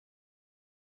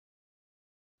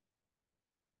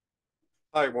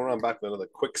Hi, everyone. I'm back with another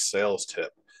quick sales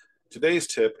tip. Today's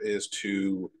tip is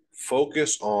to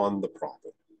focus on the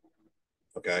problem.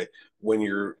 Okay. When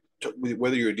you're,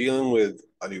 whether you're dealing with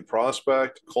a new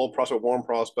prospect, cold prospect, warm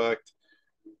prospect,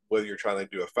 whether you're trying to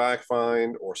do a fact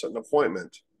find or set an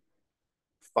appointment,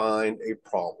 find a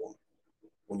problem.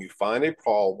 When you find a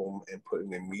problem and put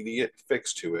an immediate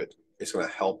fix to it, it's going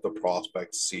to help the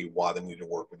prospect see why they need to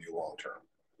work with you long term.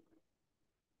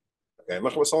 Okay.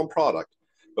 Much like selling product,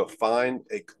 but find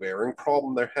a glaring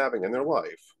problem they're having in their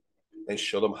life and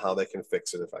show them how they can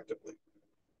fix it effectively.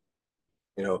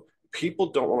 You know,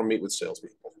 people don't want to meet with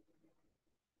salespeople.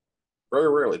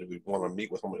 Very rarely do we want to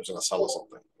meet with someone who's going to sell us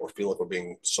something or feel like we're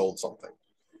being sold something.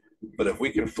 But if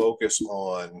we can focus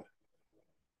on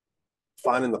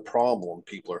finding the problem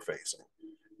people are facing,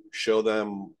 show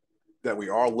them that we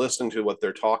are listening to what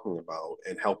they're talking about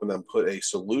and helping them put a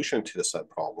solution to the said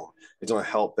problem, it's going to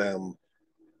help them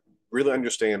really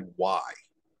understand why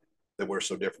that we're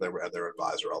so different than their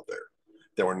advisor out there.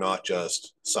 That we're not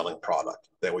just selling product,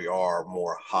 that we are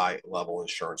more high level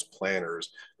insurance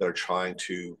planners that are trying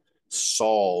to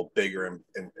solve bigger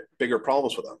and bigger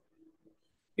problems for them.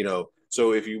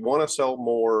 So if you want to sell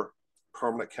more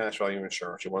permanent cash value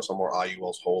insurance, you want to sell more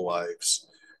IULs, whole lives,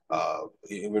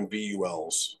 even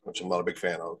VULs, which I'm not a big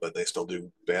fan of, but they still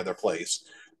do, they have their place.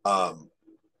 Um,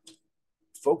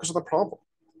 Focus on the problem,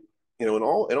 in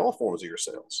all forms of your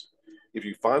sales. If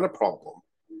you find a problem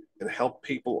and help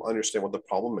people understand what the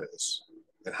problem is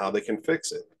and how they can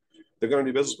fix it, they're going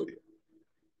to do business with you.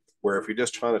 Where if you're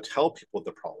just trying to tell people what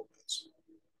the problem is,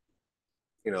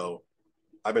 you know,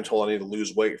 I've been told I need to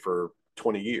lose weight for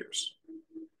 20 years,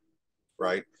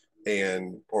 right?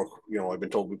 I've been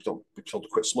told we've told to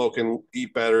quit smoking,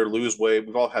 eat better, lose weight.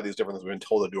 We've all had these different things we've been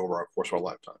told to do over our course of our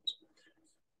lifetimes.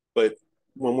 But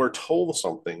when we're told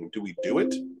something, do we do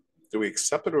it? Do we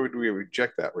accept it, or do we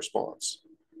reject that response,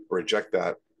 or reject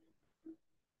that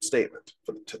statement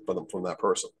from that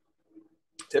person?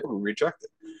 Typically, we reject it.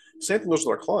 Same thing goes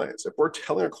with our clients. If we're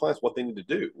telling our clients what they need to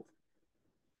do,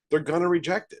 they're going to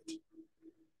reject it.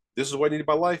 This is why I need to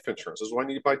buy life insurance. This is why I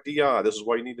need to buy DI. This is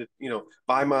why you need to,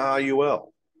 buy my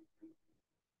IUL.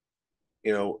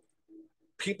 You know,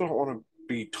 People don't want to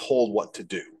be told what to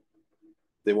do.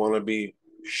 They want to be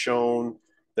shown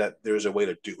that there's a way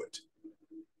to do it,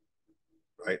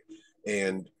 right?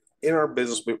 And in our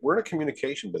business, we're in a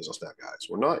communication business now, guys.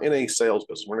 We're not in a sales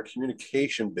business. We're in a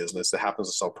communication business that happens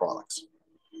to sell products.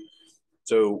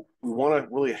 So we want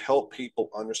to really help people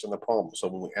understand the problem. So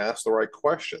when we ask the right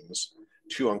questions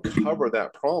to uncover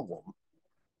that problem,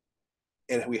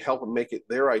 and we help them make it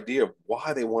their idea of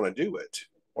why they want to do it,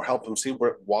 or help them see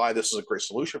why this is a great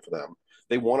solution for them,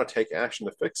 they want to take action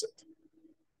to fix it.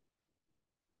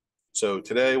 So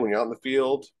today, when you're out in the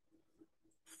field,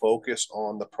 focus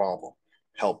on the problem.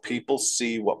 Help people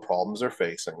see what problems they're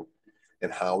facing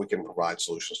and how we can provide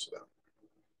solutions to them.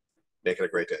 Make it a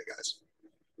great day, guys.